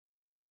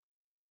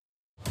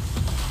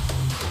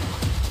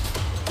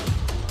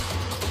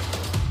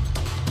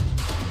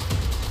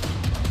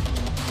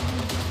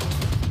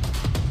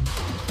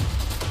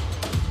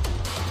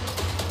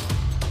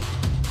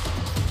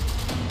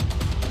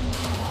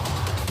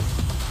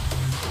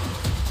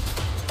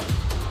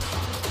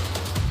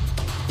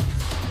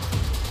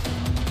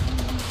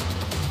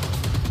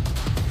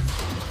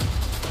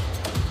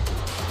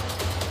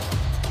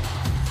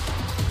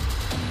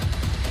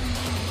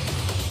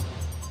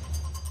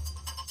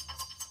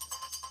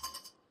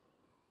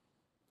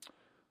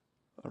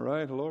All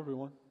right, hello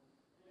everyone.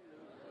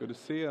 Good to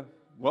see you.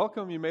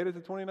 Welcome, you made it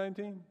to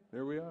 2019.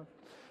 There we are.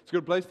 It's a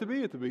good place to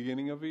be at the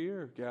beginning of a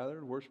year,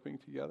 gathered, worshiping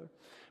together.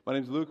 My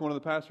name is Luke, I'm one of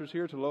the pastors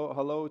here.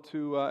 Hello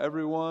to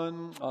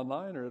everyone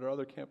online or at our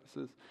other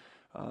campuses.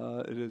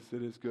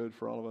 It is good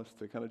for all of us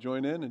to kind of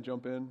join in and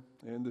jump in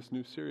this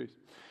new series.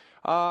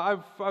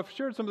 I've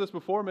shared some of this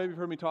before. Maybe you've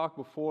heard me talk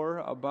before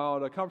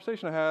about a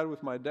conversation I had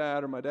with my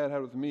dad, or my dad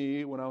had with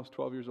me when I was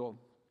 12 years old.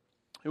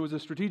 It was a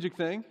strategic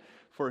thing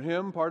for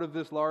him, part of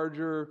this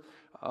larger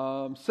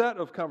set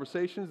of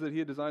conversations that he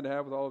had designed to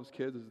have with all of his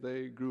kids as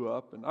they grew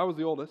up. And I was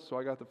the oldest, so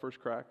I got the first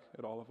crack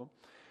at all of them.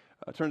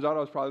 Turns out I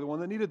was probably the one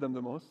that needed them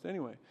the most.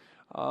 Anyway,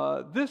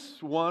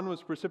 this one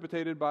was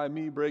precipitated by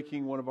me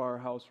breaking one of our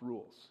house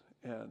rules.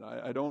 And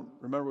I don't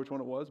remember which one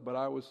it was, but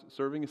I was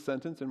serving a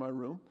sentence in my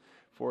room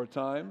for a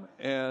time,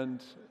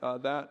 and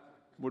that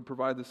would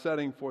provide the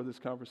setting for this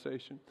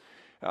conversation.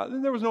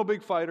 There was no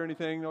big fight or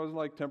anything. There wasn't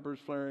like tempers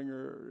flaring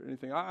or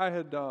anything. I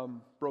had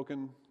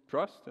broken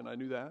trust, and I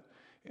knew that.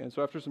 And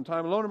so after some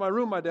time alone in my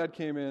room, my dad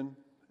came in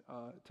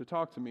to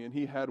talk to me, and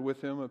he had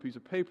with him a piece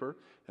of paper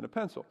and a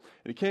pencil.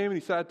 And he came and he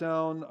sat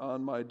down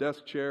on my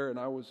desk chair, and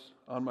I was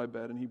on my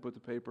bed, and he put the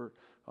paper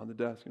on the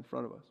desk in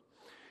front of us.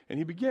 And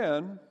he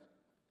began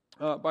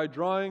by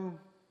drawing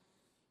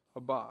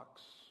a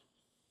box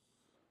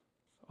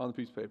on the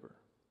piece of paper.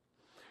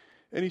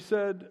 And he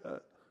said,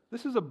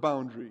 this is a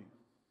boundary.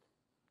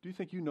 Do you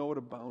think you know what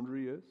a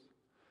boundary is?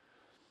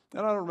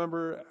 And I don't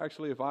remember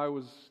actually if I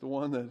was the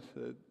one that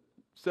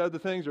said the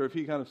things or if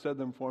he kind of said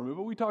them for me.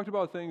 But we talked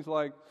about things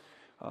like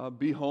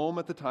be home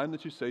at the time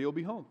that you say you'll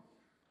be home.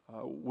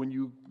 When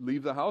you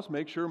leave the house,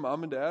 make sure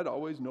mom and dad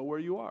always know where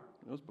you are.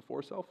 It was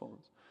before cell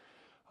phones.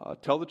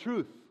 Tell the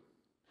truth.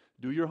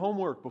 Do your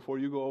homework before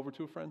you go over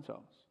to a friend's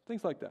house.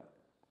 Things like that.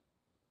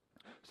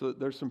 So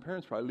there's some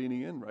parents probably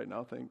leaning in right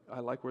now thinking, I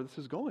like where this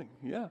is going.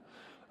 Yeah.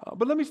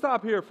 But let me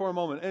stop here for a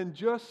moment and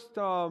just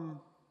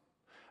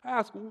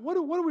ask, what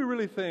do we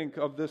really think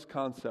of this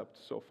concept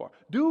so far?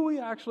 Do we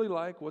actually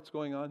like what's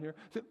going on here?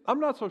 See, I'm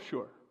not so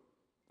sure.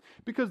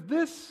 Because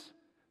this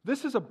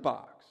is a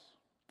box.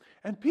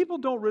 And people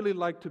don't really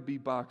like to be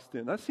boxed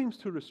in. That seems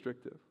too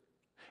restrictive.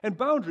 And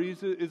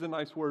boundaries is a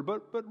nice word,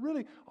 but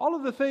really, all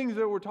of the things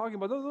that we're talking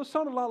about, those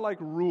sound a lot like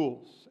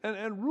rules.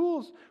 And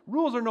rules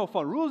are no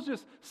fun. Rules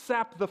just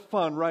sap the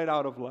fun right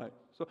out of life.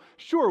 So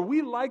sure,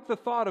 we like the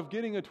thought of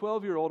getting a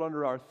 12-year-old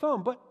under our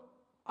thumb, but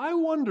I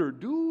wonder,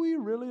 do we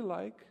really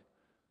like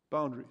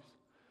boundaries?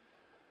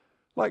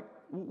 Like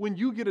when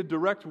you get a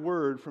direct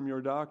word from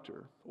your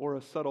doctor or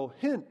a subtle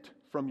hint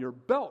from your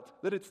belt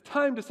that it's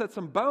time to set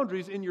some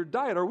boundaries in your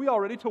diet, are we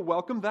all ready to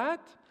welcome that?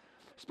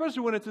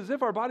 Especially when it's as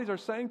if our bodies are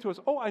saying to us,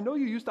 oh, I know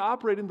you used to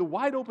operate in the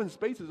wide open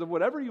spaces of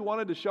whatever you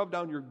wanted to shove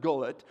down your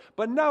gullet,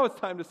 but now it's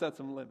time to set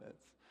some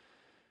limits.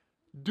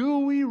 Do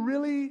we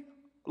really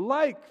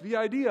like the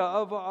idea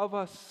of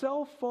a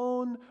cell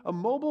phone, a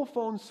mobile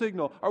phone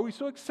signal? Are we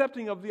so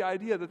accepting of the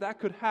idea that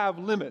could have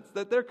limits,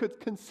 that there could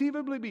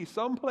conceivably be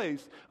some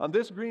place on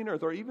this green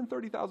earth or even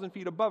 30,000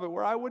 feet above it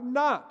where I would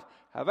not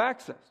have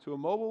access to a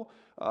mobile,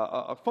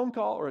 a phone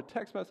call or a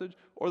text message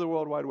or the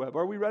World Wide Web?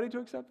 Are we ready to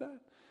accept that?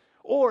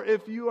 Or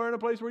if you are in a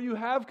place where you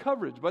have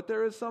coverage, but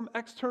there is some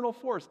external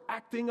force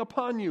acting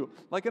upon you,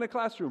 like in a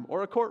classroom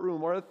or a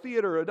courtroom or a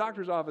theater or a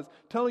doctor's office,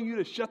 telling you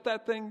to shut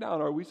that thing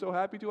down, are we so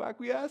happy to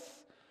acquiesce?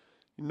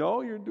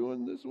 No, you're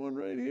doing this one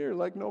right here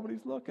like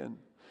nobody's looking.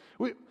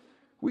 We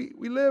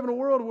live in a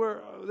world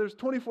where there's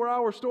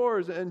 24-hour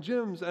stores and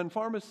gyms and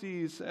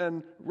pharmacies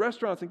and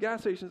restaurants and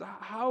gas stations.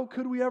 How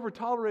could we ever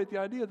tolerate the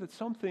idea that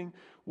something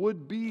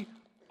would be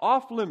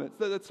off limits,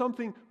 that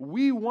something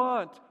we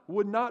want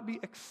would not be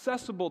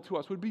accessible to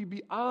us, would be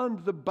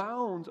beyond the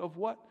bounds of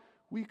what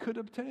we could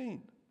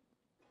obtain?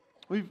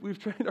 We've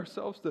trained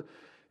ourselves to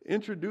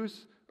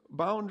introduce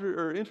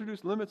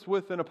limits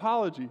with an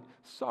apology.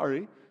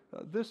 Sorry,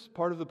 this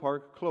part of the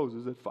park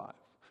closes at 5.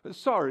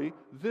 Sorry,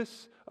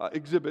 this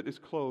exhibit is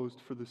closed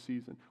for the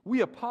season.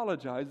 We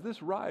apologize,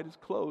 this ride is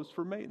closed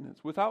for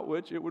maintenance, without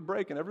which it would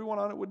break and everyone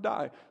on it would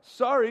die.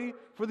 Sorry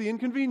for the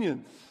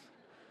inconvenience.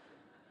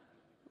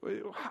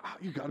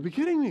 You got to be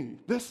kidding me.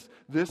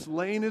 This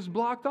lane is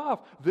blocked off.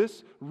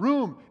 This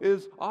room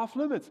is off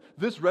limits.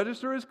 This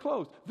register is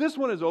closed. This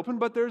one is open,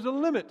 but there's a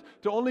limit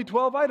to only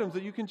 12 items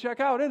that you can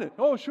check out in it.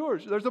 Oh, sure,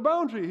 there's a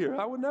boundary here.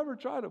 I would never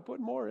try to put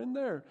more in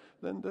there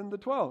than the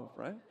 12,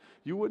 right?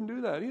 You wouldn't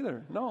do that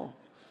either, no.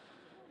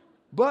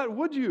 But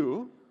would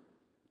you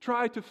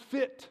try to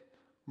fit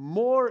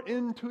more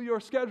into your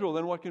schedule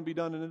than what can be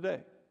done in a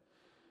day?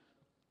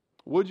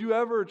 Would you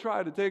ever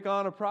try to take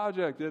on a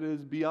project that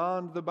is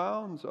beyond the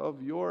bounds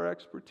of your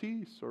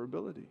expertise or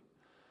ability?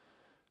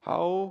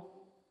 How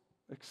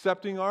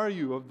accepting are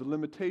you of the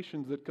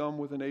limitations that come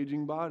with an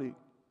aging body?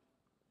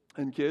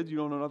 And kids, you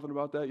don't know nothing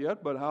about that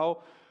yet, but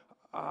how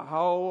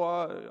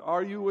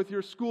are you with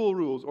your school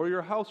rules or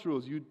your house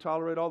rules? You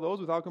tolerate all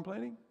those without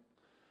complaining?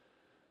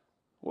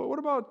 What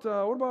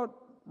about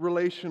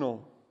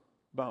relational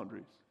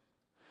boundaries?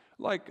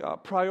 Like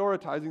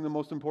prioritizing the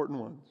most important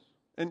ones.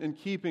 and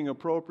keeping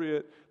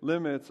appropriate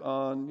limits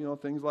on,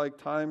 things like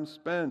time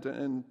spent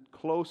and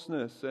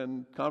closeness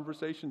and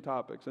conversation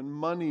topics and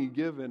money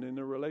given in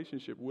a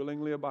relationship.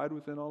 Willingly abide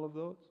within all of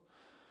those.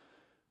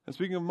 And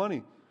speaking of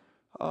money,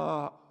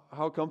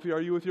 how comfy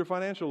are you with your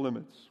financial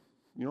limits?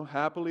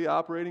 Happily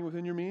operating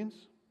within your means?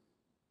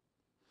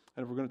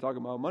 And if we're going to talk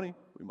about money,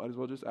 we might as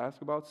well just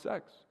ask about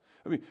sex.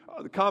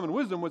 The common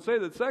wisdom would say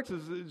that sex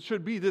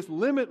should be this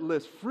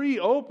limitless, free,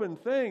 open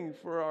thing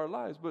for our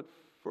lives. But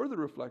further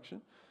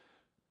reflection,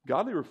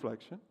 godly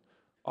reflection,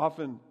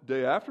 often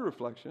day after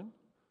reflection,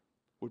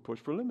 would push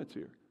for limits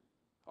here.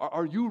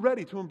 Are you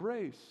ready to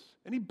embrace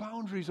any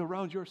boundaries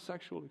around your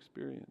sexual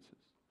experiences?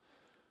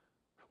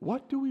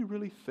 What do we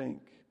really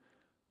think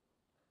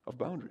of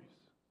boundaries?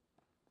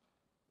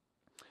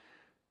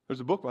 There's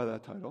a book by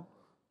that title,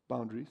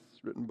 Boundaries,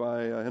 written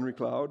by Henry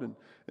Cloud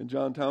and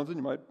John Townsend.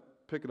 You might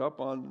pick it up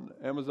on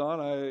Amazon.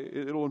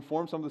 It'll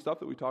inform some of the stuff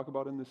that we talk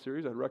about in this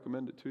series. I'd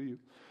recommend it to you.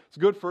 It's a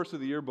good first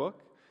of the year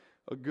book,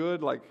 a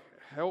good,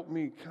 help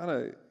me kind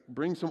of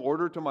bring some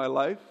order to my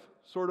life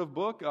sort of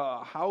book.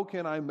 How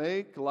can I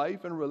make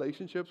life and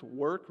relationships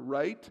work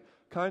right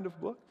kind of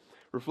book.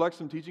 Reflects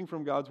some teaching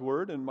from God's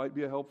Word and might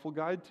be a helpful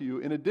guide to you,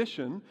 in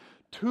addition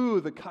to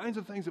the kinds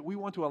of things that we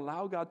want to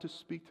allow God to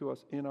speak to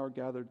us in our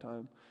gathered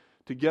time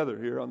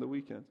together here on the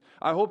weekends.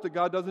 I hope that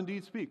God does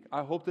indeed speak.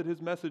 I hope that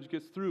His message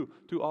gets through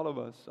to all of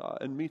us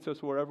and meets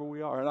us wherever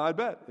we are. And I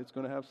bet it's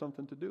going to have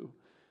something to do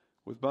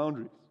with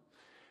boundaries.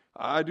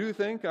 I do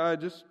think, I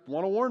just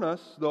want to warn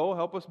us, though,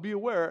 help us be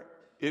aware,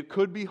 it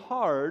could be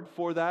hard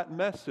for that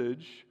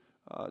message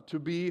to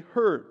be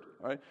heard,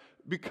 right?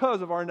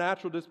 Because of our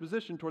natural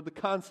disposition toward the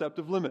concept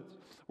of limits.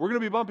 We're going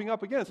to be bumping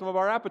up against some of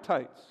our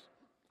appetites,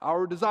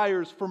 our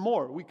desires for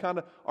more. We kind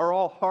of are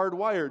all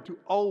hardwired to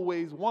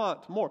always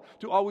want more,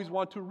 to always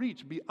want to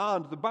reach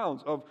beyond the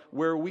bounds of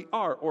where we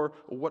are or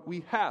what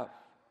we have.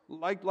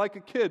 Like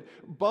a kid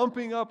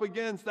bumping up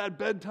against that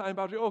bedtime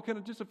boundary. Oh, can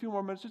I just a few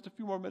more minutes? Just a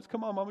few more minutes.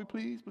 Come on, mommy,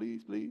 please.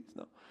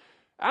 No.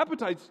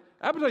 Appetites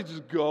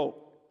just go,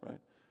 right?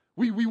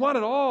 We want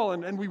it all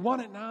and we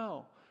want it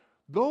now.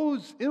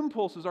 Those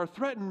impulses are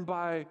threatened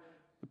by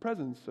the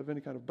presence of any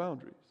kind of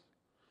boundaries.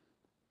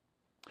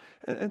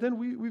 And then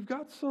we've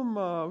got some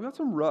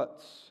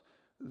ruts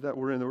that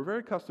we're in that we're very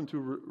accustomed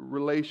to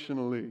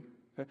relationally.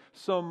 Okay?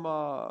 Some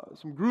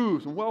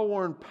grooves, some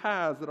well-worn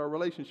paths that our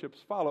relationships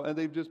follow, and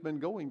they've just been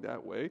going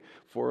that way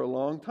for a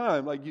long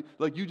time. Like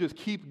you just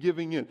keep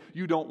giving in.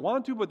 You don't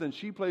want to, but then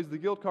she plays the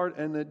guilt card,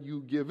 and then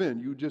you give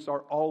in. You just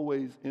are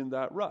always in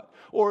that rut.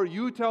 Or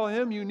you tell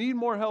him you need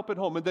more help at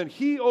home, and then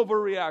he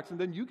overreacts, and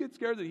then you get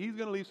scared that he's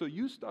going to leave, so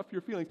you stuff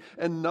your feelings,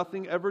 and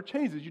nothing ever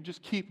changes. You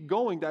just keep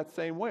going that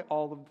same way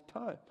all of the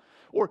time.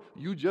 Or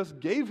you just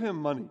gave him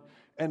money,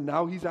 and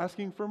now he's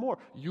asking for more.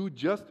 You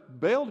just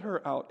bailed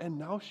her out, and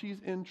now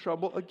she's in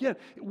trouble again.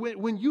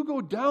 When you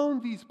go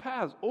down these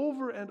paths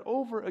over and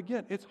over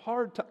again, it's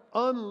hard to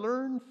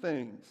unlearn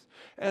things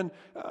and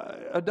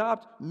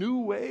adopt new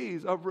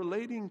ways of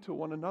relating to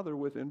one another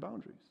within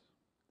boundaries.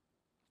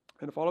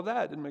 And if all of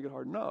that didn't make it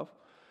hard enough,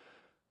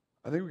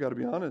 I think we've got to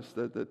be honest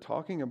that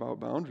talking about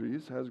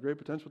boundaries has great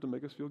potential to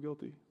make us feel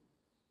guilty.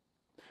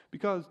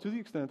 Because to the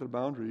extent that a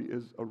boundary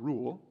is a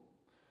rule,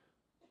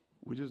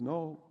 we just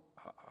know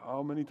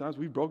how many times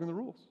we've broken the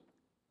rules.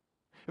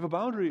 If a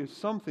boundary is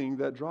something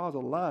that draws a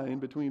line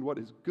between what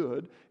is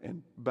good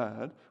and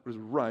bad, what is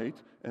right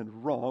and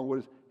wrong, what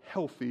is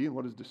healthy and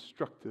what is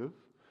destructive,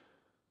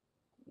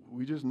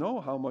 we just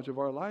know how much of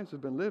our lives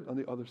have been lived on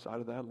the other side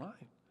of that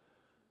line.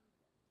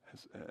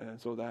 And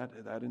so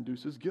that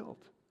induces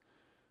guilt.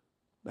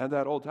 And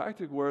that old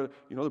tactic where,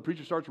 the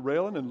preacher starts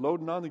railing and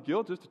loading on the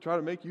guilt just to try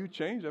to make you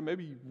change. That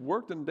maybe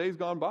worked in days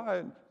gone by,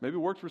 and maybe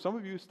works for some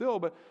of you still,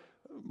 but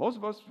most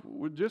of us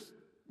would just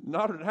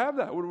not have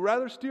that. Would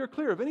rather steer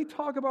clear of any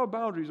talk about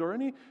boundaries or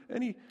any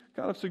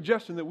kind of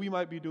suggestion that we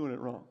might be doing it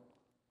wrong.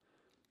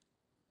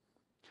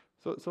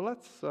 So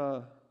let's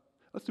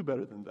do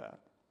better than that.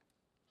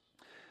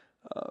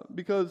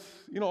 Because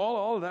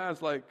all of that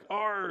is like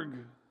arg.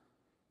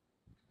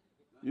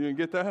 You didn't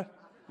get that?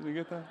 You didn't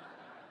get that?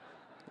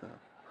 No.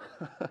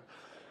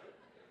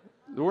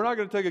 We're not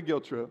going to take a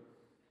guilt trip.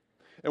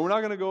 And we're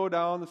not going to go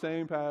down the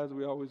same paths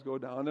we always go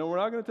down. And we're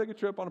not going to take a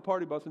trip on a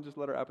party bus and just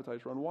let our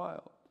appetites run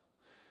wild.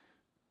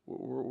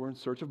 We're in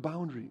search of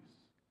boundaries.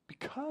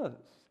 Because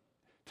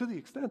to the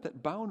extent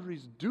that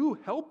boundaries do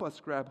help us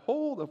grab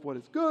hold of what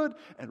is good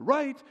and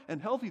right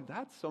and healthy,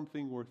 that's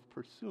something worth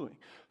pursuing.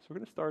 So we're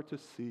going to start to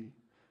see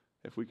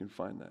if we can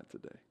find that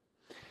today.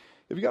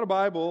 If you got a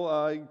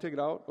Bible, you can take it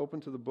out,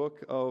 open to the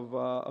book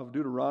of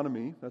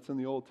Deuteronomy. That's in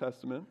the Old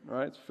Testament. All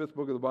right, it's the fifth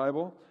book of the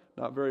Bible.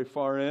 Not very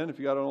far in. If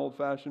you got an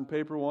old-fashioned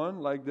paper one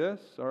like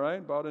this, all right,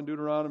 about in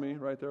Deuteronomy,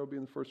 right there will be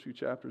in the first few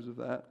chapters of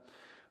that.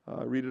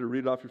 Read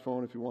it off your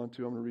phone if you want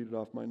to. I'm going to read it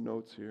off my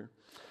notes here.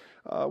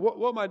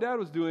 What my dad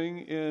was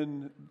doing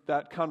in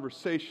that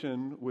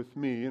conversation with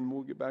me, and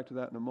we'll get back to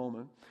that in a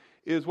moment,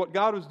 is what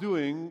God was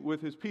doing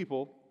with His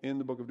people in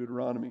the book of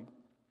Deuteronomy.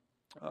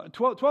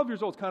 12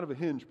 years old is kind of a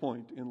hinge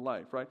point in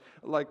life, right?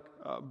 Like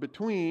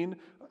between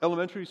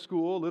elementary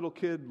school, little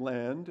kid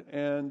land,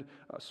 and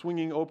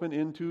swinging open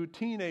into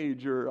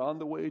teenager on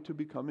the way to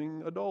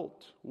becoming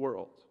adult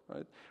world,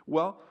 right?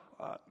 Well,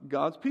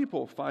 God's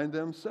people find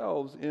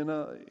themselves in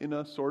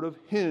a sort of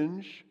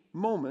hinge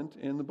moment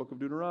in the book of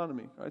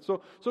Deuteronomy, right?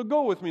 So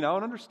go with me now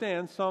and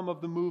understand some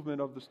of the movement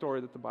of the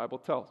story that the Bible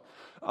tells.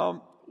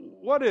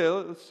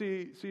 Let's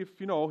see if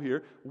you know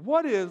here,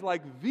 what is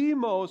like the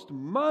most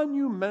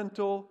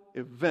monumental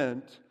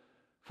event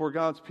for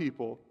God's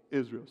people,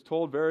 Israel? It's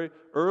told very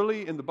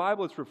early in the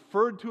Bible. It's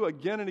referred to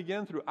again and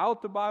again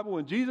throughout the Bible.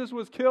 When Jesus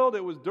was killed,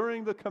 it was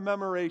during the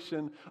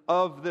commemoration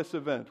of this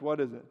event.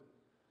 What is it?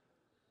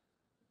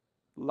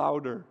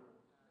 Louder.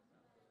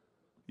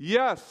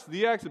 Yes,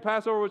 the Exodus.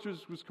 Passover, which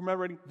was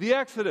commemorating the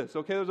Exodus.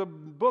 Okay, there's a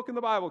book in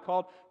the Bible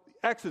called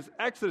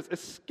Exodus,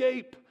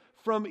 escape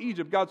from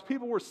Egypt. God's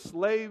people were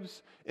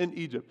slaves in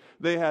Egypt.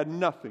 They had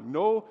nothing,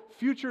 no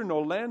future, no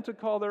land to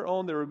call their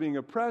own. They were being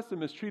oppressed and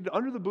mistreated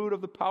under the boot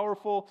of the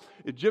powerful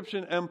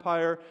Egyptian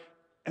empire.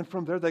 And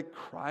from there they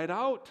cried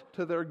out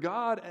to their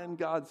God, and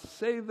God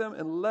saved them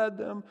and led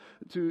them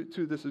to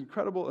this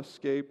incredible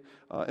escape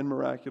in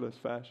miraculous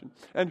fashion.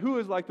 And who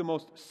is like the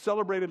most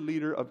celebrated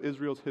leader of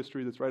Israel's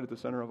history that's right at the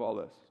center of all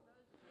this?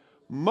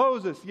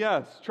 Moses,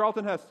 yes.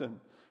 Charlton Heston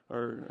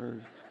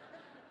or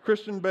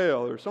Christian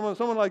Bale or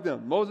someone like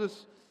them.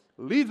 Moses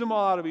leads them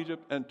all out of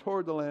Egypt and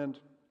toward the land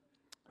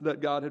that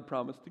God had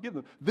promised to give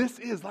them. This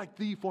is like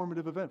the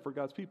formative event for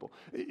God's people.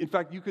 In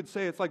fact, you could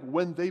say it's like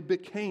when they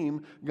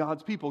became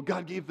God's people,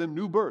 God gave them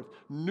new birth,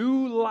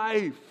 new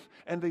life,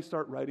 and they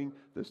start writing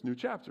this new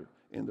chapter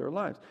in their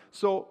lives.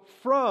 So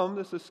from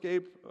this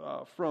escape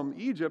from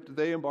Egypt,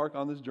 they embark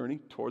on this journey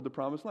toward the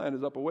promised land.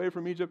 It's up away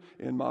from Egypt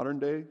in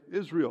modern-day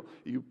Israel.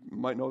 You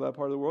might know that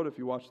part of the world if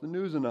you watch the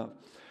news enough.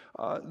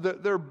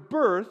 Their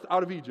birth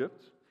out of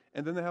Egypt,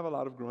 and then they have a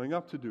lot of growing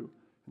up to do.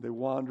 They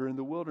wander in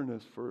the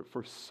wilderness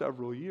for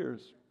several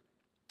years.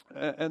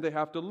 And they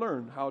have to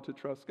learn how to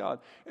trust God.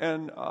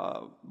 And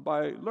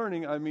by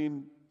learning, I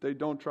mean they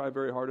don't try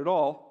very hard at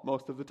all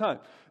most of the time.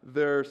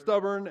 They're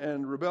stubborn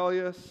and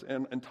rebellious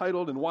and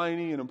entitled and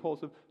whiny and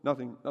impulsive.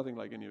 Nothing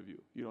like any of you.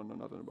 You don't know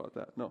nothing about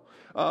that. No.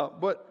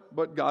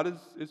 But God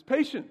is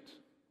patient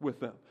with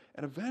them.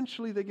 And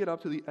eventually they get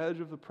up to the edge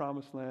of the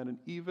promised land and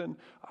even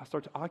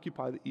start to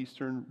occupy the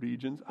eastern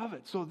regions of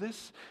it. So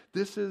this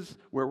is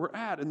where we're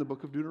at in the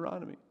book of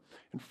Deuteronomy.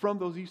 And from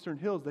those eastern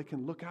hills, they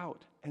can look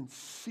out and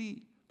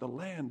see the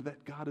land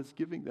that God is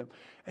giving them.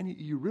 And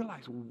you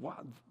realize,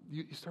 wow,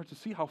 you start to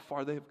see how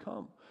far they have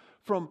come.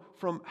 From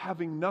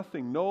having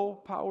nothing, no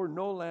power,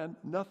 no land,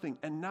 nothing,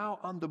 and now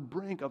on the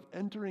brink of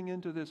entering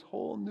into this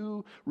whole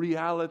new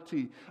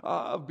reality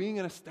of being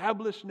an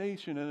established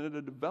nation and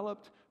a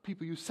developed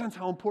people. You sense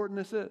how important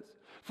this is.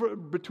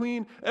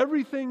 Between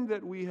everything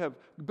that we have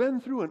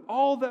been through and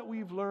all that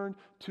we've learned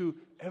to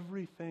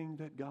everything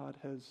that God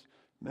has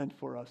meant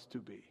for us to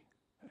be.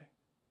 Okay?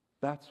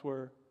 That's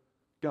where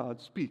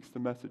God speaks the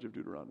message of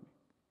Deuteronomy.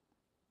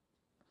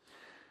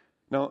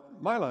 Now,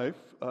 my life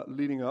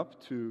leading up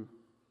to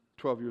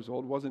 12 years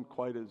old wasn't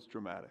quite as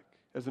dramatic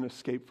as an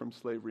escape from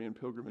slavery and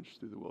pilgrimage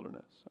through the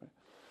wilderness.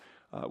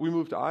 Right? We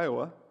moved to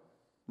Iowa,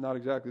 not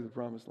exactly the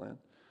promised land,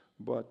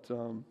 but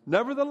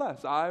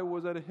nevertheless, I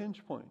was at a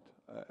hinge point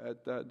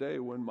at that day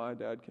when my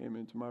dad came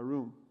into my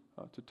room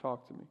to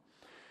talk to me.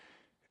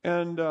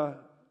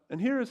 And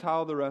here is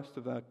how the rest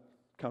of that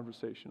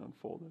conversation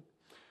unfolded.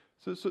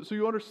 So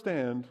you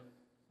understand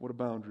what a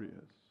boundary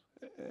is.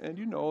 And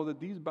you know that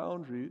these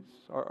boundaries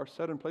are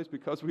set in place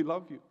because we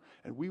love you.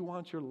 And we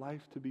want your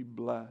life to be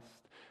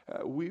blessed.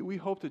 We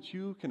hope that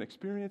you can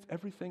experience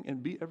everything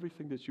and be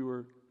everything that you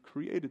were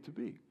created to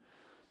be.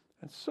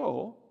 And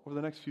so, over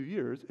the next few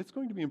years, it's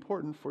going to be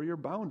important for your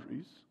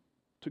boundaries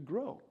to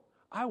grow.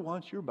 I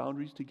want your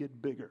boundaries to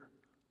get bigger,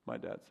 my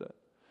dad said.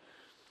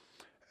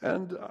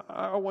 And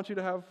I want you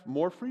to have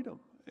more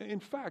freedom. In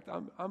fact,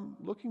 I'm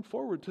looking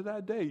forward to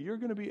that day. You're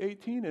going to be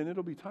 18, and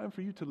it'll be time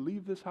for you to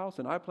leave this house,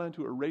 and I plan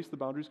to erase the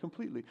boundaries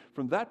completely.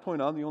 From that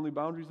point on, the only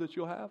boundaries that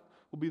you'll have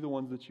will be the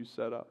ones that you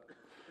set up.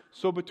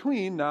 So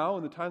between now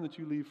and the time that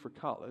you leave for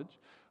college,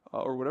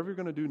 or whatever you're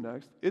going to do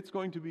next, it's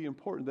going to be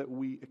important that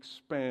we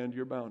expand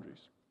your boundaries.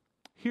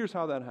 Here's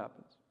how that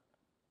happens.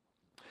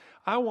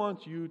 I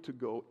want you to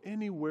go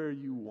anywhere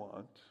you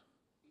want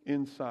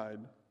inside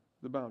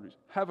the boundaries.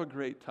 Have a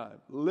great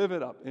time. Live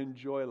it up.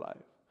 Enjoy life.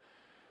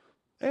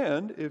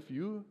 And if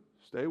you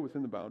stay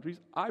within the boundaries,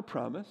 I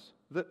promise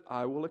that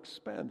I will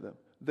expand them.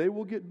 They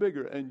will get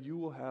bigger, and you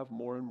will have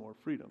more and more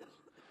freedoms.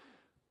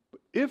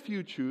 But if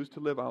you choose to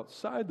live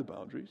outside the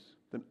boundaries,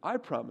 then I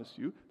promise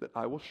you that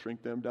I will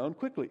shrink them down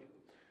quickly,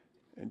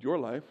 and your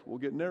life will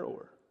get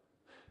narrower.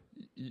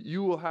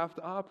 You will have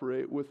to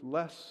operate with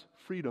less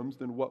freedoms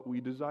than what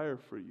we desire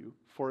for you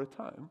for a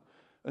time,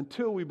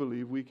 until we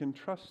believe we can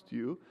trust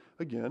you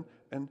again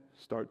and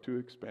start to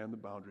expand the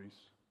boundaries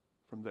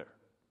from there.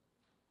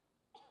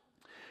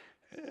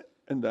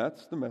 And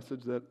that's the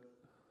message that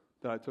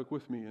I took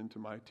with me into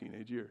my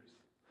teenage years.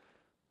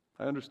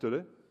 I understood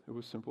it. It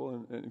was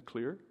simple and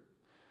clear.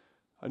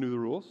 I knew the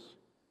rules.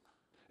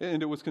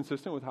 And it was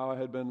consistent with how I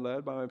had been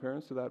led by my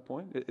parents to that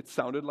point. It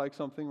sounded like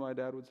something my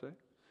dad would say.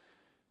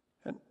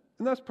 And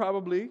that's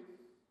probably,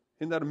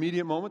 in that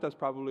immediate moment, that's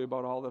probably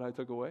about all that I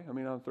took away. I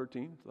mean, I'm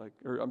 13,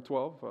 or I'm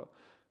 12.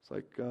 It's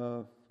like,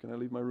 can I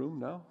leave my room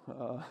now?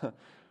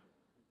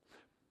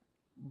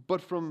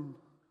 But from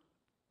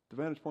the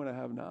vantage point I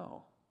have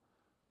now,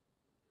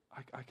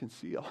 I can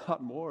see a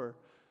lot more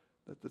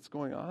that's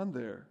going on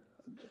there.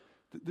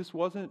 This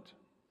wasn't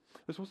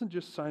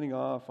just signing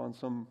off on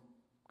some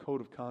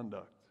code of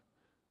conduct.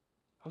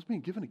 I was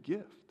being given a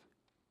gift.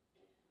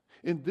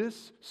 In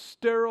this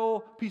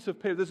sterile piece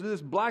of paper,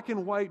 this black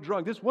and white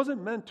drug, this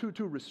wasn't meant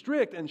to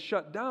restrict and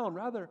shut down.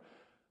 Rather,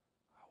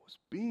 I was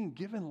being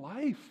given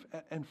life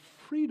and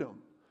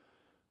freedom.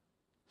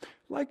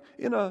 Like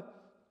in a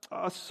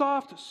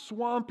soft,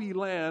 swampy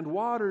land,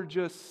 water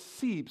just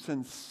seeps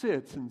and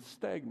sits and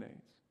stagnates.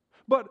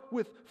 But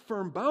with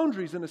firm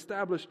boundaries and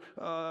established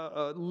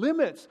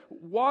limits,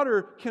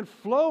 water can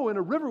flow in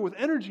a river with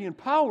energy and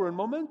power and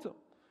momentum.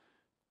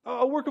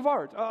 A work of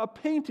art, a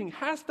painting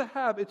has to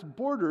have its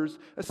borders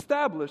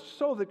established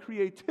so that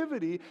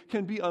creativity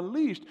can be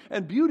unleashed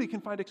and beauty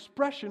can find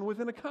expression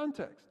within a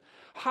context.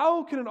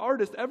 How can an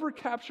artist ever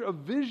capture a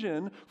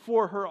vision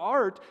for her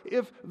art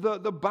if the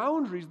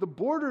boundaries, the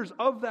borders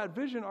of that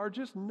vision are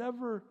just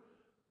never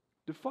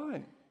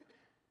defined?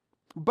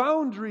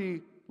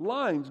 Boundary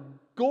lines,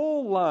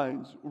 goal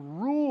lines,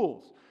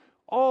 rules,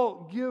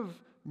 all give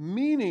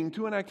meaning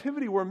to an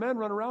activity where men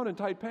run around in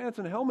tight pants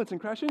and helmets and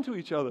crash into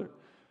each other.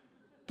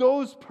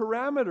 Those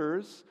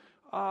parameters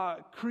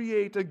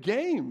create a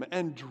game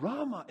and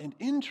drama and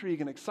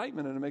intrigue and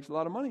excitement, and it makes a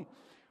lot of money.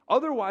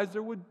 Otherwise,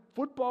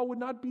 football would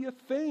not be a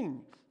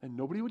thing, and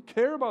nobody would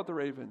care about the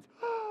Ravens.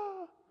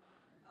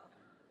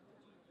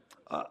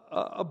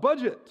 A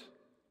budget,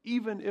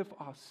 even if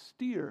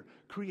austere,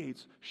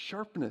 creates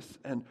sharpness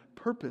and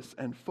purpose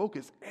and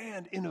focus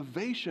and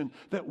innovation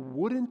that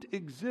wouldn't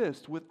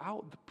exist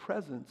without the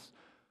presence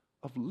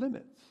of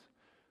limits.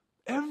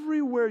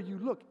 Everywhere you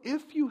look,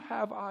 if you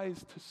have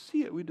eyes to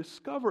see it, we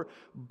discover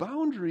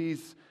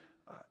boundaries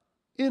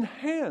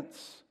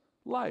enhance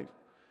life.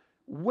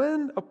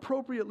 When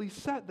appropriately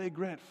set, they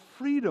grant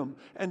freedom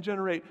and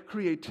generate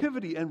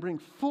creativity and bring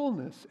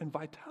fullness and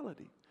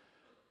vitality.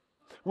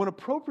 When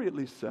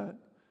appropriately set,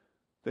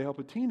 they help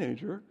a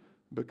teenager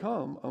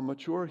become a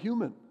mature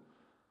human.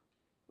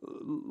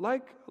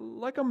 Like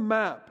a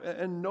map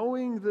and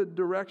knowing the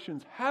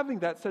directions, having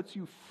that sets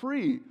you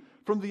free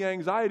from the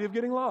anxiety of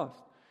getting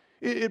lost.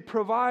 It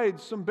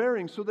provides some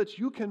bearings so that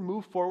you can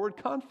move forward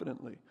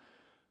confidently.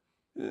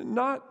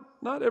 Not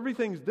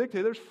everything's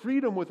dictated. There's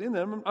freedom within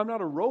them. I'm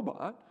not a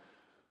robot.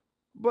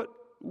 But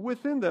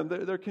within them,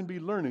 there can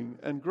be learning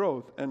and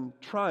growth and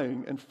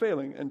trying and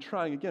failing and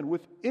trying again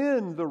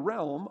within the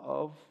realm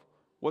of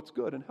what's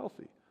good and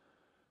healthy.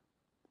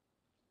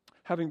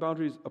 Having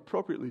boundaries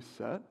appropriately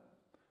set,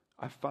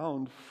 I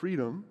found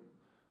freedom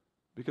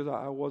because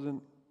I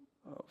wasn't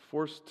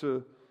forced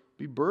to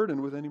be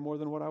burdened with any more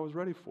than what I was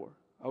ready for.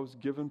 I was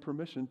given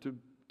permission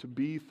to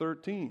be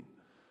 13.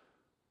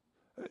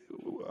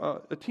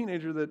 A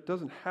teenager that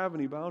doesn't have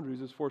any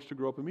boundaries is forced to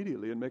grow up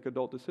immediately and make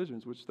adult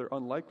decisions, which they're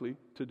unlikely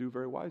to do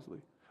very wisely.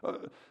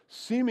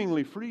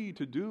 Seemingly free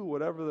to do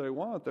whatever they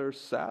want, they're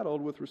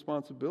saddled with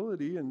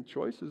responsibility and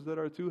choices that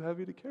are too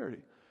heavy to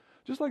carry.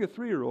 Just like a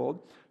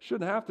 3-year-old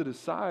shouldn't have to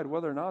decide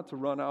whether or not to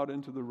run out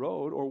into the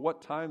road or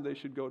what time they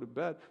should go to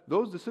bed.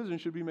 Those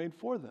decisions should be made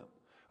for them.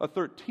 A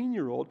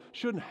 13-year-old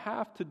shouldn't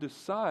have to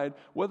decide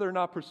whether or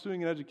not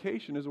pursuing an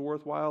education is a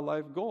worthwhile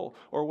life goal,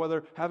 or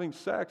whether having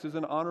sex is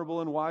an honorable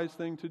and wise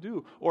thing to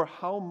do, or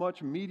how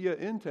much media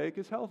intake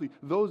is healthy.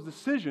 Those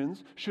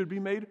decisions should be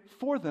made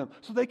for them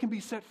so they can be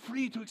set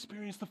free to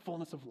experience the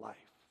fullness of life.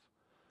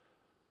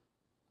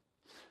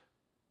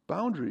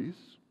 Boundaries,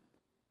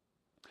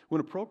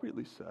 when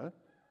appropriately set,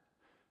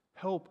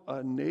 help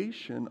a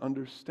nation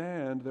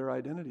understand their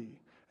identity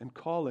and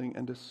calling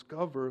and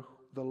discover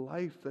the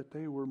life that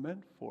they were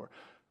meant for.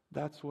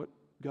 That's what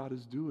God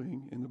is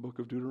doing in the book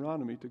of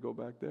Deuteronomy, to go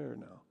back there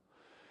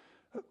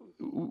now.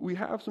 We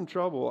have some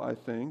trouble, I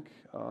think,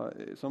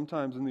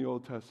 sometimes in the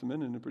Old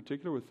Testament, and in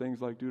particular with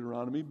things like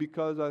Deuteronomy,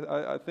 because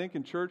I think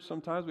in church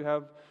sometimes we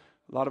have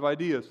a lot of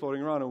ideas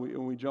floating around,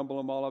 and we jumble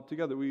them all up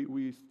together.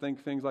 We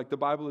think things like the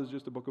Bible is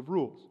just a book of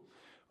rules,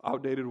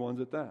 outdated ones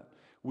at that.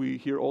 We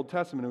hear Old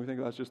Testament and we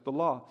think that's just the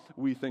law.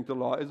 We think the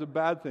law is a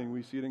bad thing.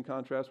 We see it in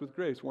contrast with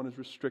grace. One is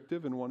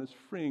restrictive and one is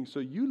freeing. So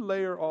you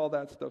layer all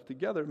that stuff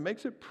together. It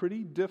makes it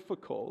pretty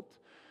difficult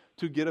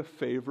to get a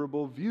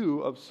favorable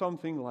view of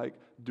something like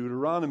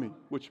Deuteronomy,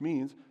 which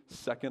means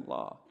second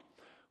law.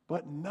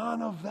 But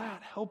none of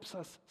that helps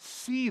us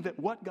see that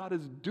what God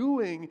is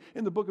doing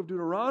in the book of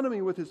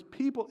Deuteronomy with His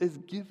people is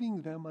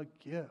giving them a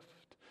gift.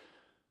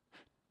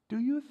 Do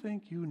you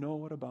think you know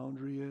what a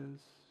boundary is?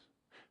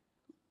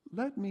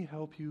 Let me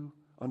help you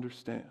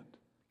understand,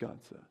 God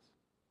says.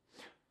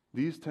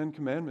 These 10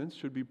 commandments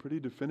should be pretty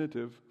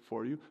definitive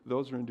for you.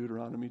 Those are in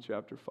Deuteronomy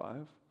chapter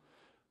 5.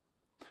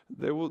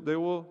 They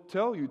will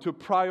tell you to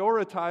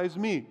prioritize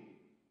me.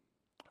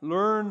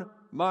 Learn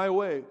my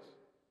ways,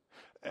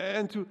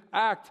 and to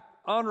act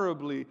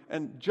honorably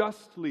and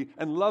justly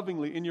and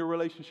lovingly in your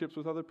relationships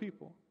with other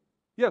people.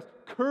 Yes,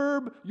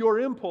 curb your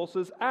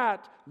impulses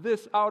at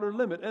this outer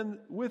limit, and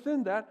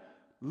within that,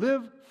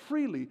 live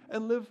freely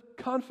and live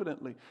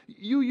confidently.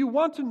 You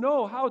want to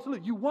know how to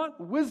live. You want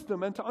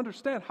wisdom and to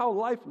understand how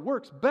life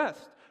works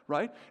best,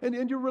 right?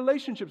 And your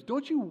relationships,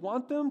 don't you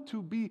want them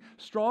to be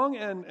strong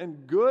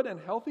and good and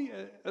healthy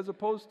as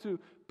opposed to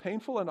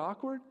painful and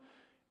awkward?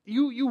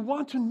 You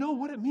want to know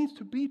what it means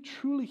to be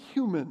truly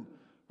human,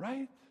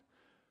 right?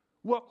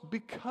 Well,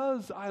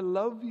 because I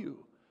love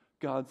you,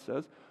 God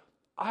says,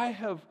 I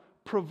have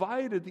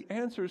provided the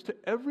answers to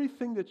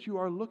everything that you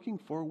are looking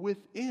for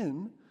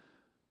within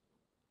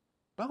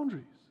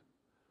boundaries.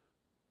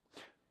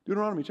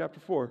 Deuteronomy chapter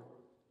 4.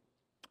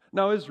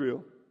 Now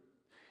Israel,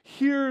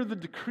 hear the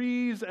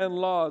decrees and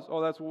laws.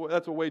 Oh,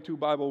 that's a way too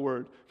Bible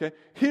word. Okay,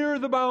 hear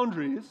the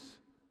boundaries.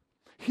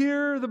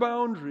 Hear the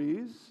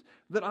boundaries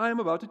that I am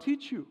about to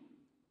teach you.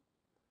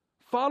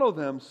 Follow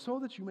them so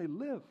that you may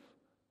live.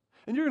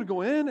 And you're going to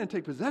go in and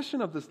take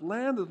possession of this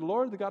land that the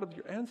Lord, the God of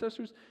your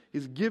ancestors,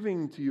 is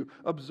giving to you.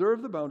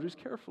 Observe the boundaries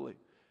carefully.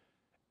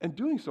 And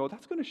doing so,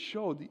 that's going to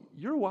show that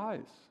you're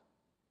wise.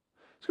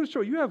 It's going to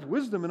show you have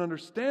wisdom and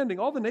understanding.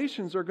 All the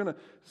nations are going to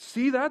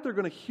see that. They're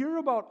going to hear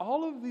about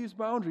all of these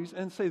boundaries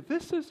and say,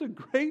 this is a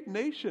great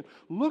nation.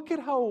 Look at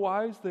how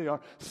wise they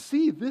are.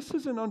 See, this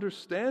is an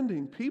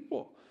understanding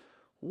people.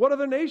 What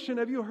other nation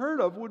have you heard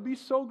of would be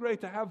so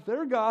great to have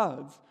their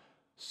gods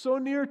so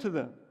near to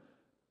them,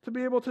 to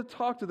be able to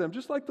talk to them,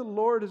 just like the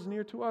Lord is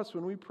near to us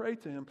when we pray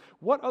to Him?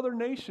 What other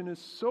nation is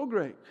so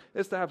great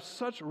as to have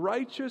such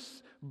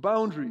righteous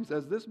boundaries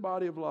as this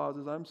body of laws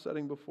as I'm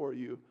setting before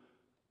you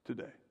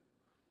today?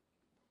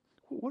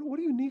 What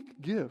a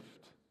unique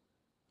gift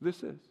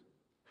this is.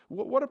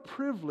 What a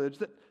privilege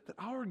that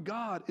our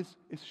God is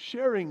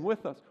sharing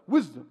with us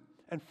wisdom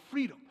and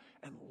freedom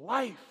and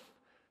life.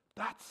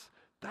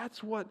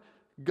 That's what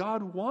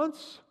God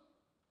wants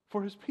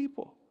for His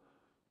people.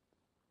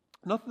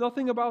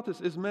 Nothing about this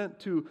is meant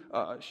to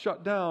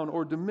shut down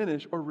or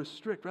diminish or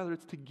restrict. Rather,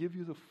 it's to give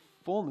you the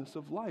fullness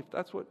of life.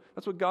 That's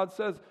what God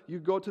says. You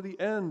go to the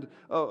end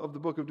of the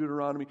book of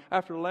Deuteronomy.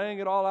 After laying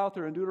it all out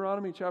there in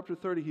Deuteronomy chapter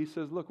 30, He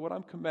says, look, what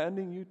I'm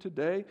commanding you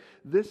today,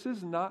 this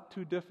is not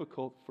too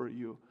difficult for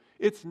you.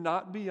 It's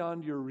not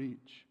beyond your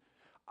reach.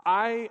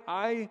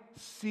 I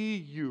see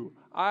you.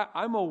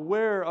 I'm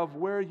aware of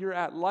where you're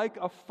at, like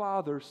a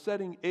father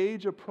setting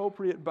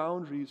age-appropriate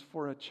boundaries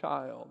for a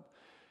child.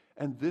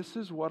 And this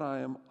is what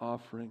I am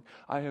offering.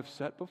 I have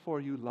set before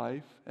you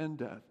life and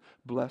death,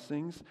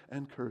 blessings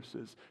and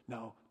curses.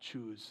 Now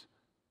choose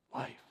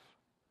life,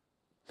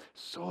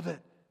 so that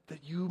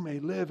you may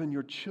live and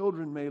your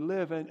children may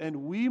live,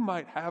 and we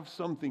might have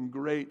something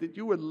great, that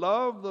you would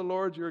love the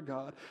Lord your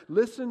God,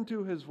 listen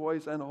to His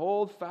voice, and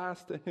hold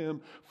fast to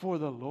Him, for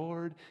the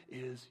Lord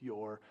is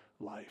your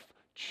life.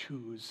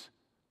 Choose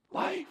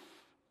life.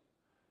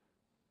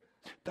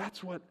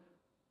 That's what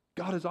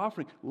God is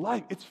offering.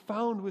 Life, it's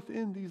found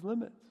within these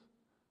limits.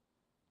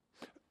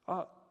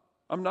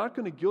 I'm not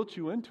going to guilt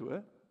you into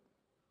it.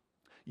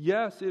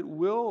 Yes, it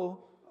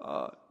will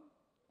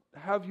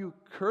have you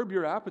curb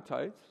your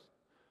appetites.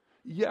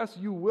 Yes,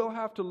 you will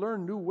have to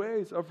learn new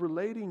ways of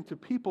relating to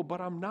people,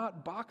 but I'm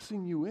not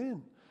boxing you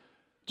in.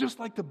 Just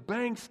like the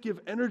banks give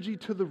energy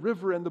to the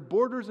river and the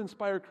borders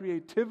inspire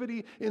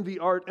creativity in the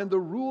art and the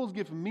rules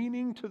give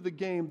meaning to the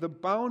game, the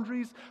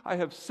boundaries I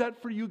have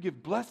set for you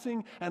give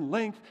blessing and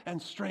length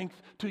and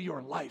strength to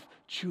your life.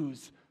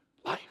 Choose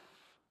life.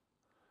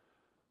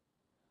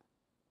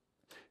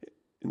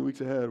 In the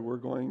weeks ahead, we're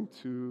going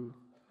to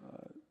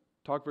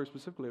talk very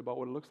specifically about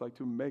what it looks like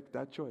to make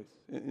that choice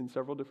in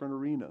several different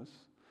arenas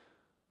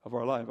of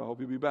our life. I hope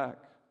you'll be back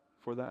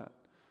for that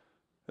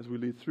as we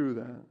lead through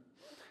that.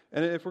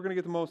 And if we're going to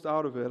get the most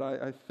out of it,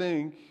 I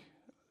think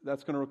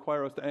that's going to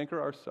require us to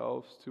anchor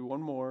ourselves to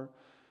one more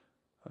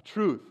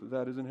truth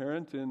that is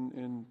inherent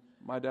in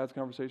my dad's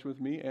conversation with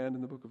me and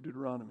in the book of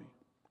Deuteronomy.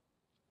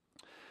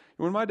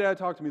 When my dad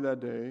talked to me that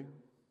day,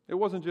 it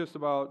wasn't just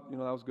about, that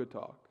was good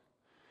talk.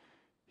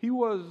 He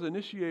was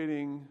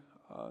initiating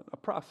a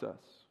process,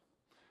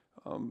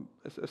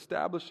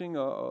 establishing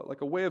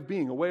a way of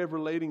being, a way of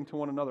relating to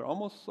one another,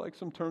 almost like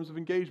some terms of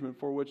engagement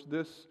for which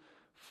this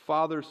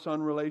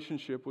father-son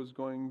relationship was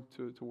going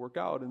to work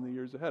out in the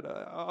years ahead.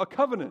 A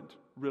covenant,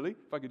 really,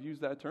 if I could use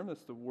that term.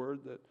 That's the word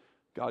that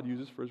God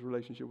uses for His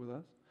relationship with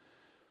us.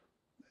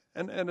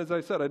 And as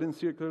I said, I didn't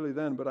see it clearly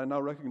then, but I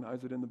now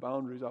recognize it in the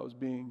boundaries I was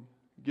being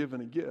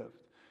given a gift.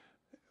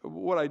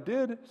 What I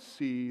did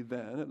see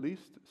then, at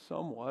least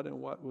somewhat, and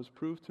what was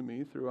proved to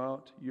me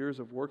throughout years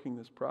of working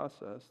this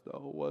process,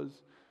 though, was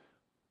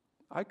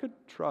I could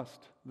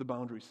trust the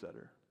boundary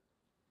setter.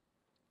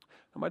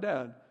 Now, my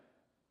dad,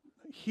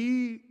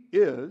 he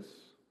is,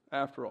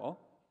 after all,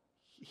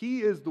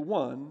 he is the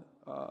one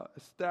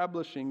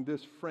establishing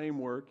this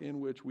framework in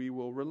which we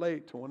will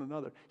relate to one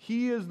another.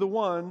 He is the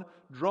one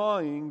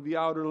drawing the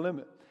outer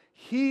limit.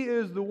 He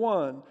is the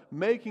one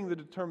making the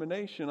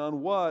determination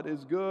on what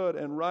is good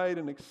and right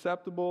and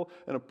acceptable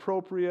and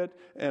appropriate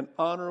and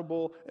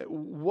honorable,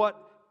 what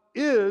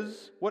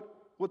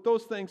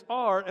those things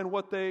are and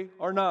what they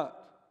are not.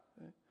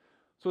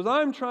 So as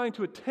I'm trying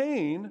to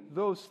attain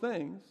those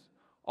things,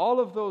 all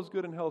of those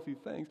good and healthy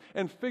things,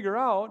 and figure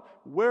out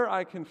where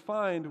I can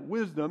find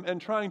wisdom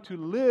and trying to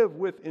live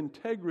with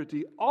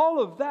integrity,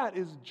 all of that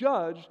is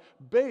judged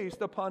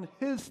based upon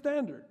His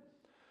standard.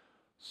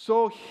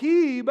 So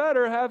He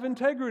better have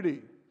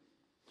integrity.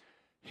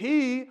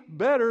 He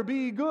better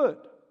be good.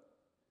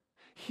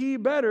 He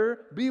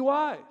better be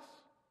wise.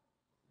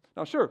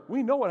 Now, sure,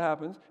 we know what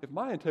happens if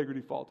my integrity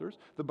falters,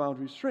 the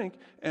boundaries shrink,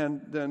 and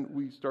then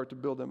we start to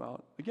build them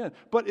out again.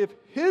 But if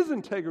His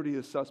integrity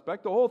is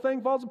suspect, the whole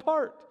thing falls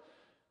apart.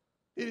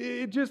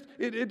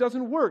 It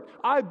doesn't work.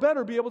 I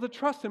better be able to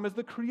trust Him as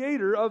the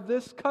creator of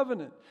this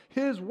covenant.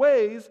 His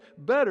ways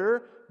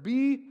better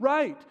be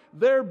right.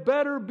 There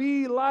better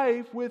be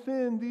life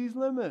within these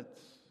limits.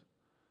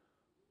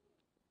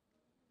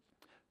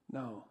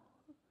 Now,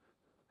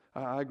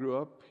 I grew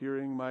up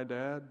hearing my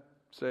dad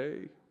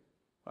say,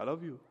 "I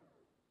love you,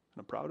 and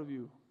I'm proud of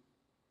you,"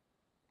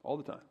 all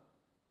the time.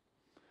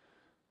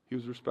 He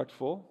was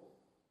respectful,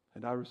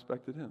 and I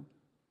respected him.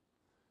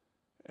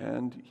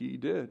 And he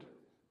did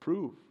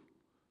prove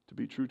to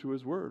be true to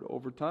his word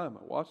over time.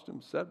 I watched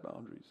him set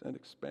boundaries and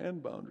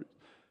expand boundaries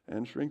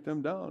and shrink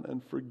them down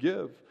and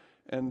forgive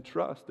and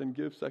trust and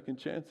give second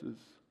chances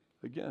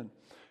again.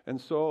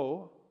 And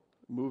so,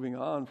 moving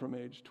on from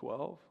age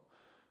 12,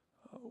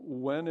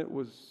 when it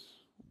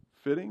was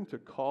fitting to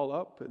call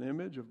up an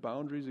image of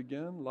boundaries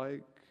again,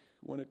 like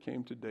when it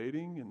came to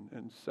dating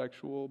and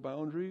sexual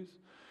boundaries,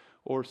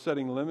 or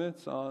setting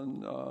limits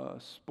on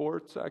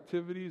sports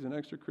activities and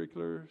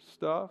extracurricular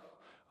stuff,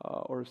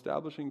 or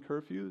establishing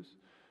curfews.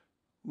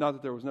 Not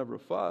that there was never a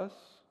fuss,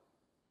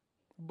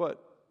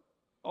 but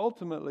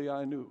ultimately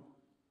I knew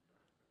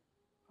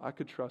I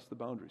could trust the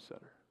boundary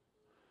setter.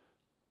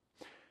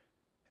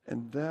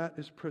 And that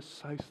is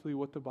precisely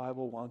what the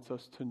Bible wants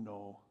us to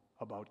know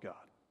about God.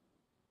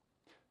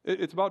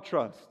 It's about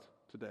trust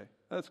today.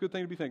 That's a good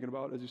thing to be thinking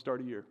about as you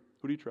start a year.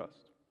 Who do you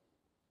trust?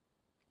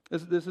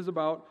 This is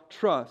about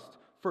trust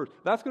first.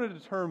 That's going to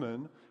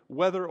determine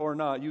whether or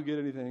not you get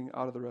anything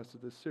out of the rest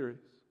of this series.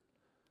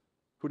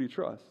 Who do you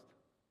trust?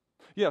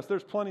 Yes,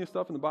 there's plenty of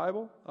stuff in the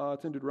Bible.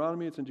 It's in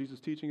Deuteronomy, it's in Jesus'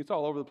 teaching. It's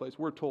all over the place.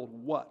 We're told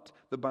what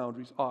the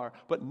boundaries are.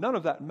 But none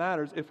of that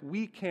matters if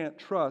we can't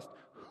trust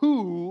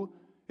who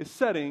is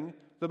setting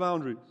the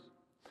boundaries.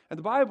 And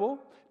the Bible,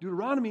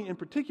 Deuteronomy in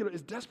particular,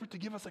 is desperate to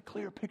give us a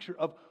clear picture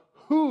of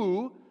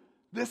who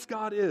this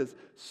God is,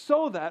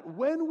 so that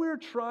when we're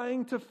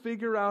trying to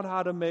figure out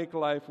how to make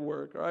life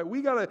work, all right,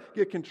 we got to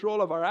get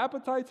control of our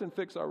appetites and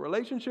fix our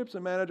relationships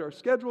and manage our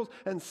schedules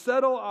and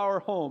settle our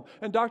home.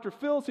 And Dr.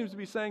 Phil seems to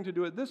be saying to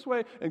do it this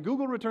way, and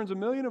Google returns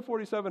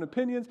 1,047,000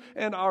 opinions,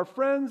 and our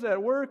friends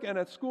at work and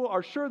at school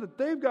are sure that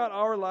they've got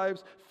our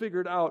lives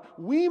figured out.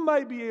 We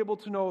might be able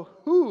to know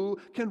who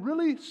can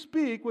really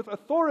speak with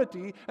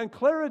authority and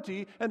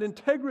clarity and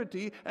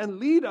integrity and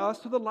lead us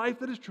to the life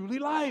that is truly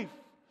life.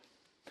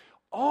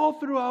 All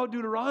throughout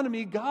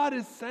Deuteronomy, God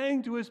is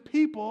saying to His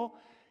people,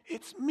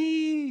 it's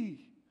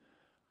me.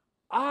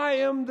 I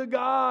am the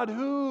God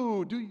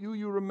who. Do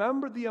you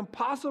remember the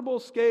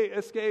impossible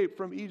escape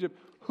from Egypt?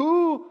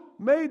 Who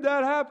made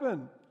that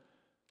happen?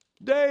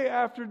 Day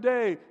after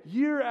day,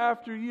 year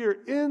after year,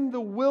 in the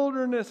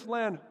wilderness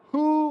land,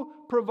 who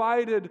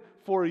provided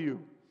for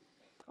you?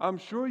 I'm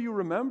sure you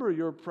remember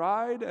your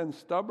pride and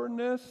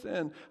stubbornness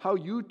and how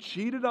you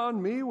cheated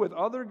on me with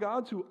other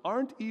gods who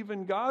aren't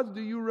even gods.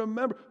 Do you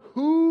remember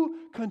who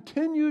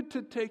continued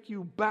to take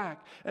you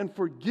back and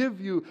forgive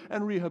you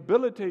and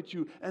rehabilitate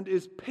you and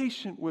is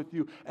patient with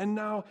you? And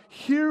now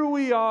here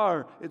we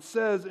are, it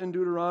says in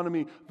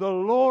Deuteronomy, the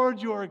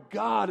Lord your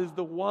God is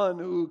the one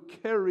who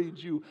carried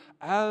you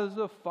as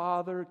a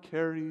father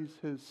carries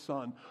his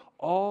son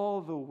all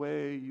the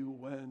way you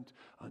went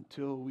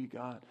until we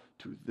got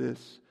to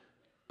this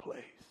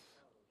place.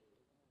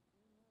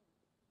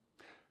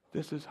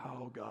 This is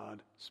how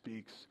God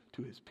speaks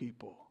to His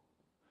people,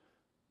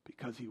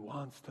 because He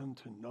wants them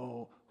to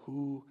know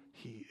who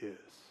He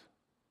is.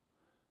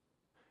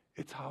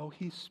 It's how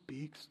He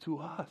speaks to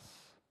us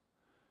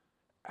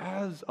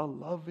as a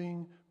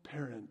loving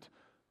parent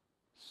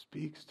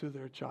speaks to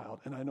their child.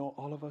 And I know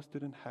all of us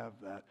didn't have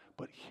that,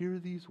 but hear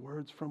these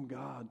words from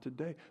God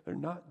today. They're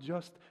not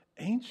just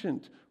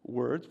ancient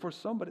words for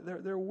somebody.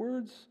 They're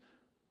words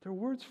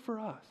for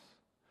us.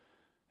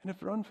 And if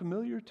they're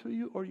unfamiliar to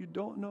you or you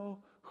don't know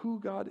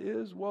who God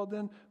is, well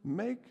then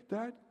make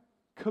that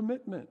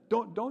commitment.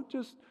 Don't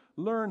just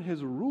learn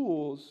His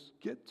rules,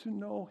 get to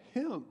know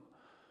Him.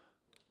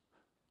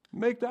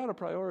 Make that a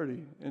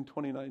priority in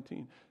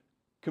 2019.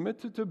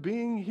 Commit to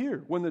being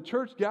here. When the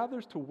church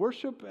gathers to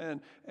worship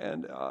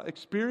and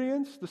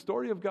experience the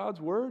story of God's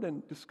Word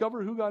and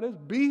discover who God is,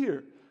 be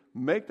here.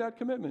 Make that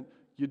commitment.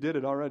 You did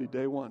it already,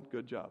 day one.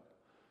 Good job.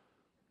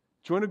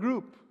 Join a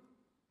group.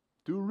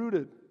 Do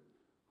Rooted.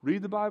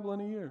 Read the Bible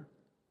in a year.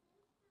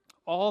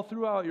 All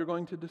throughout, you're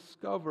going to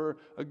discover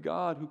a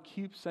God who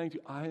keeps saying to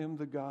you, I am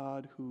the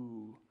God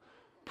who,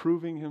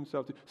 proving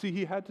himself to. See,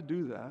 he had to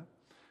do that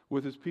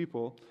with his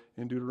people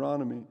in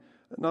Deuteronomy.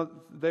 Now,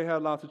 they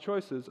had lots of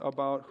choices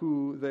about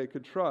who they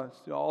could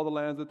trust. All the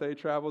lands that they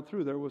traveled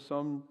through, there was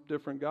some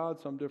different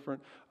gods, some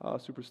different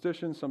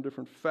superstitions, some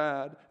different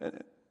fad.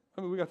 And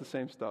I mean, we got the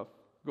same stuff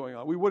going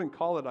on. We wouldn't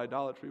call it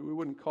idolatry. We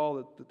wouldn't call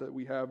it that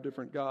we have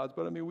different gods.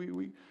 But I mean,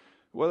 we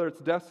whether it's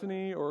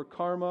destiny or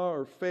karma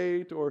or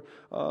fate or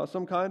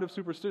some kind of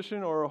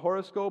superstition or a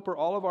horoscope or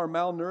all of our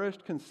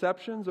malnourished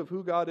conceptions of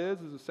who God is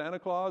a Santa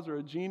Claus or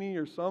a genie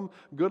or some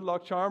good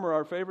luck charm or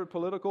our favorite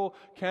political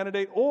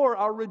candidate, or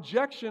our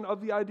rejection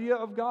of the idea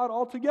of God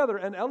altogether,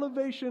 an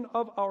elevation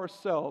of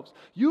ourselves.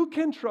 You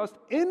can trust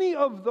any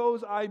of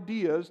those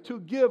ideas to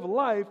give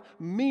life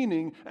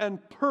meaning and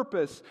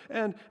purpose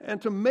and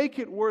to make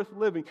it worth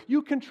living.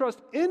 You can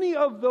trust any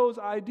of those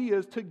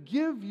ideas to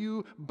give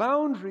you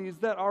boundaries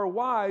that are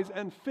wise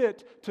and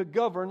fit to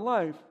govern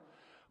life.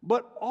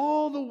 But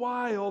all the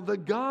while, the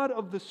God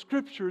of the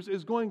Scriptures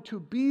is going to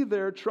be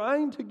there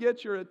trying to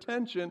get your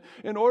attention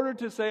in order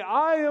to say,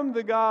 I am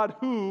the God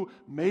who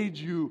made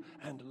you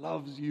and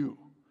loves you.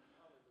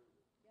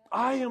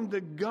 I am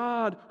the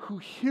God who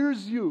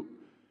hears you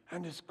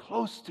and is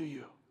close to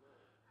you.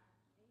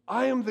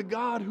 I am the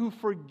God who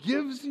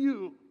forgives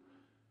you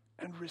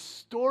and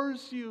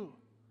restores you.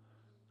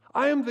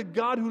 I am the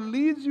God who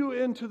leads you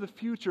into the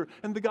future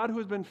and the God who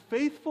has been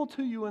faithful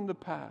to you in the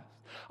past.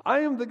 I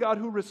am the God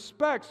who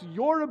respects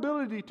your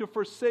ability to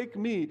forsake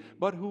me,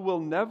 but who will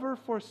never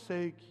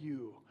forsake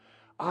you.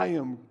 I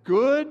am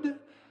good,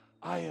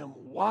 I am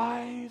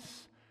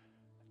wise,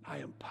 I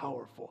am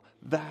powerful.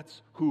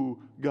 That's who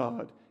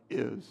God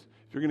is.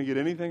 If you're going to get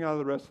anything out of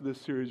the rest of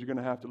this series, you're going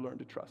to have to learn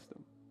to trust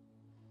Him.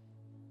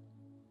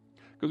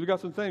 Because we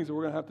got some things that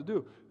we're going to have to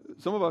do.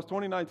 Some of us,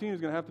 2019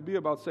 is going to have to be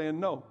about saying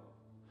no.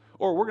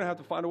 Or we're going to have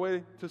to find a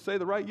way to say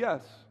the right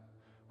yes.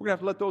 We're going to have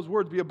to let those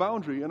words be a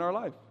boundary in our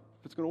life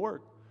if it's going to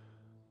work.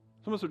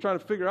 Some of us are trying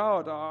to figure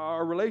out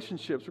our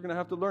relationships. We're going to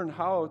have to learn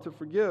how to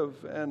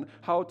forgive and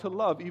how to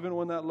love, even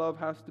when that love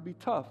has to be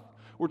tough.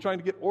 We're trying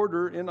to get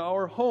order in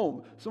our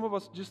home. Some of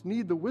us just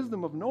need the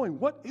wisdom of knowing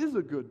what is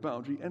a good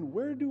boundary and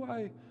where do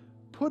I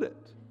put it.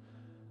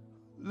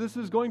 This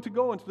is going to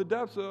go into the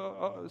depths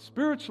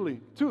spiritually,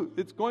 too.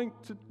 It's going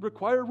to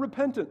require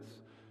repentance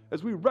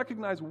as we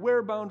recognize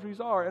where boundaries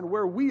are and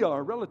where we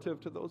are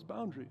relative to those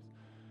boundaries.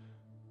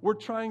 We're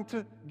trying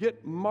to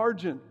get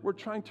margin. We're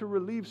trying to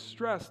relieve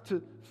stress,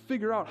 to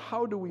figure out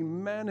how do we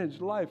manage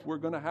life. We're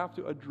going to have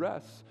to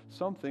address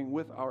something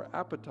with our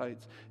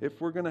appetites. If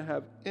we're going to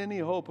have any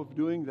hope of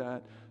doing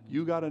that,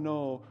 you got to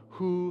know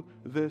who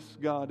this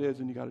God is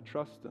and you got to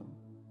trust Him.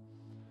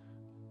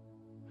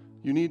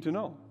 You need to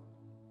know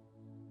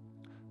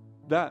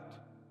that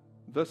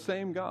the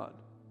same God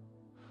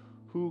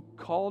who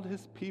called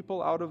His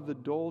people out of the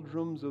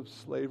doldrums of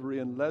slavery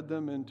and led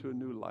them into a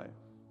new life,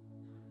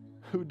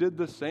 who did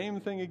the same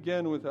thing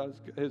again with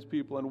His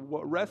people and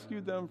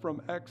rescued them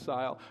from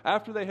exile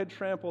after they had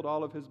trampled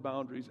all of His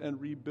boundaries and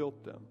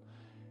rebuilt them,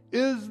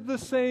 is the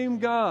same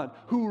God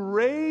who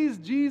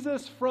raised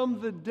Jesus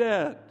from the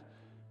dead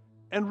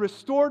and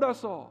restored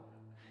us all,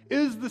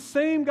 is the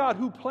same God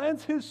who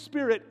plants His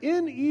Spirit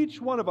in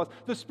each one of us.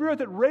 The Spirit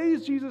that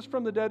raised Jesus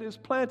from the dead is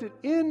planted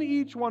in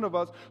each one of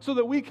us so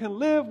that we can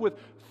live with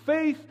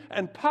faith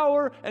and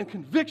power and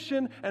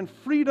conviction and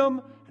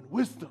freedom and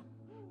wisdom.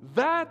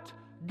 That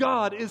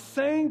God is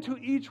saying to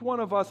each one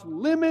of us,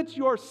 limit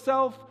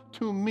yourself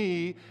to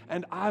me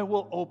and I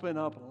will open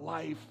up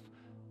life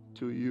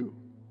to you.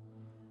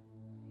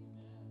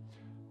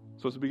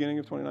 So it's the beginning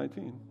of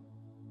 2019.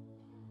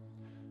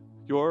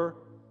 Your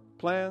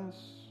plans,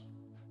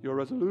 your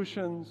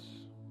resolutions,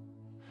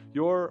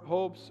 your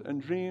hopes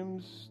and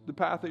dreams, the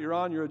path that you're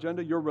on, your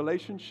agenda, your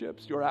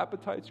relationships, your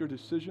appetites, your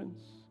decisions.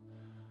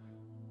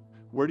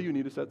 Where do you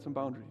need to set some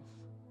boundaries?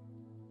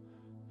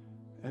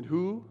 And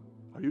who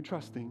are you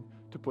trusting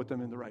to put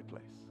them in the right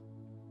place?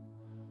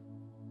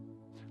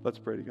 Let's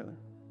pray together.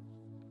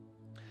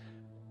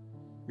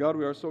 God,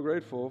 we are so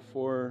grateful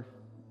for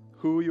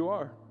who you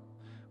are.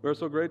 We are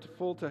so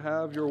grateful to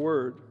have your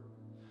word,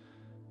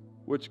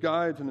 which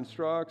guides and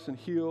instructs and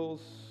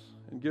heals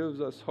and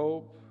gives us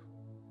hope.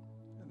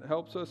 And it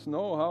helps us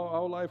know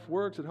how life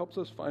works. It helps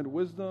us find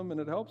wisdom, and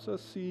it helps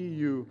us see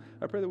you.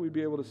 I pray that we'd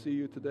be able to see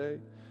you today.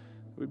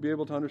 We'd be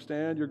able to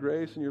understand your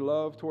grace and your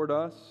love toward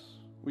us.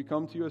 We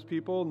come to you as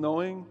people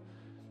knowing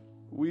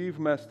we've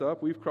messed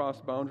up. We've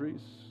crossed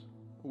boundaries.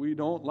 We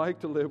don't like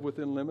to live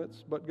within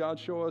limits, but God,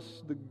 show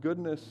us the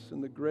goodness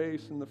and the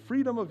grace and the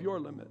freedom of your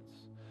limits.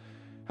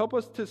 Help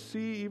us to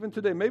see even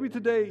today. Maybe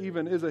today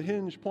even is a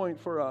hinge point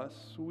for us.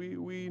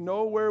 We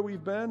know where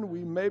we've been.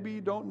 We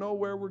maybe don't know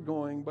where we're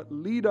going, but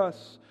lead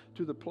us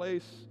to the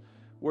place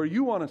where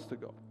you want us to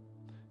go,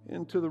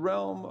 into the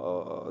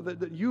realm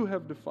that you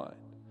have defined.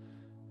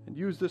 And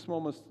use this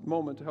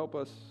moment to help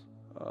us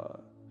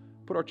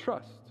put our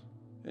trust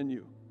in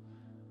you.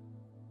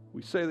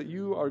 We say that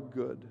you are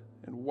good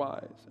and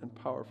wise and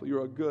powerful.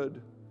 You're a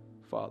good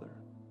Father.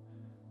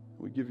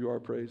 We give you our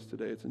praise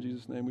today. It's in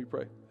Jesus' name we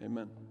pray.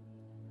 Amen.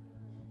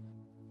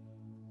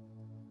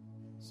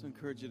 So I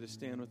encourage you to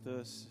stand with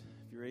us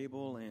if you're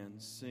able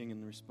and sing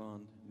and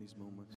respond in these moments.